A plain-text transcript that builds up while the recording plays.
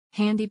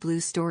Handy blue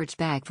storage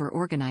bag for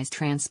organized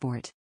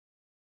transport.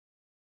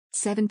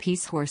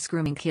 7-piece horse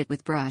grooming kit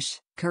with brush,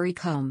 curry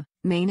comb,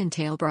 mane and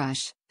tail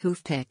brush,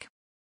 hoof pick.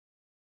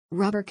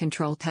 Rubber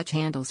control touch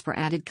handles for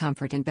added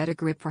comfort and better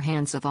grip for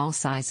hands of all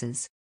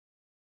sizes.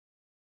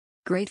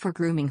 Great for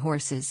grooming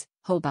horses,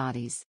 whole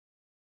bodies.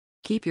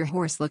 Keep your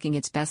horse looking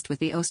its best with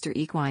the Oster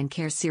Equine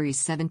Care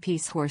Series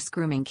 7-piece horse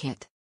grooming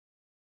kit.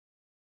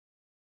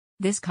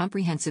 This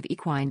comprehensive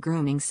equine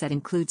grooming set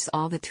includes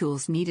all the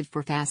tools needed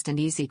for fast and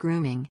easy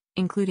grooming,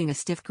 including a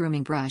stiff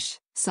grooming brush,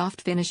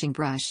 soft finishing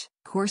brush,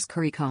 coarse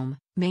curry comb,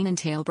 mane and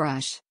tail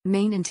brush,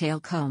 mane and tail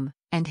comb,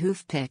 and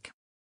hoof pick.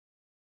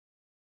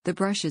 The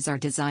brushes are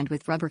designed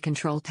with rubber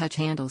control touch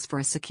handles for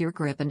a secure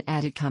grip and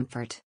added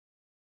comfort.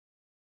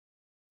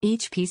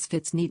 Each piece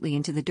fits neatly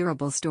into the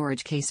durable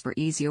storage case for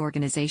easy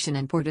organization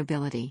and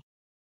portability.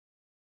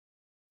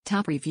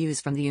 Top reviews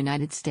from the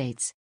United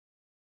States.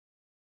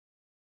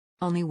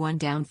 Only one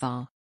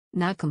downfall: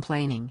 not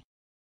complaining.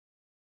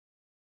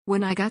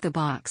 When I got the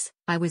box,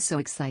 I was so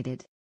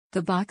excited.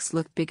 The box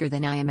looked bigger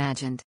than I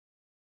imagined.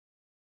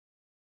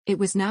 It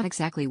was not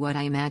exactly what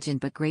I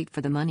imagined, but great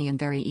for the money and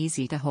very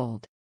easy to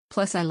hold.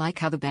 Plus I like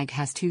how the bag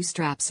has 2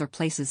 straps or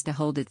places to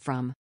hold it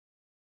from.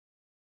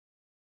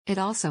 It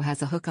also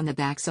has a hook on the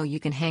back so you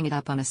can hang it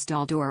up on a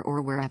stall door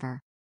or wherever.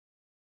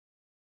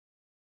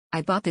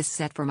 I bought this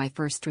set for my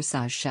first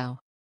dressage show.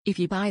 If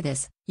you buy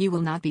this, you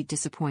will not be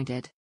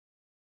disappointed.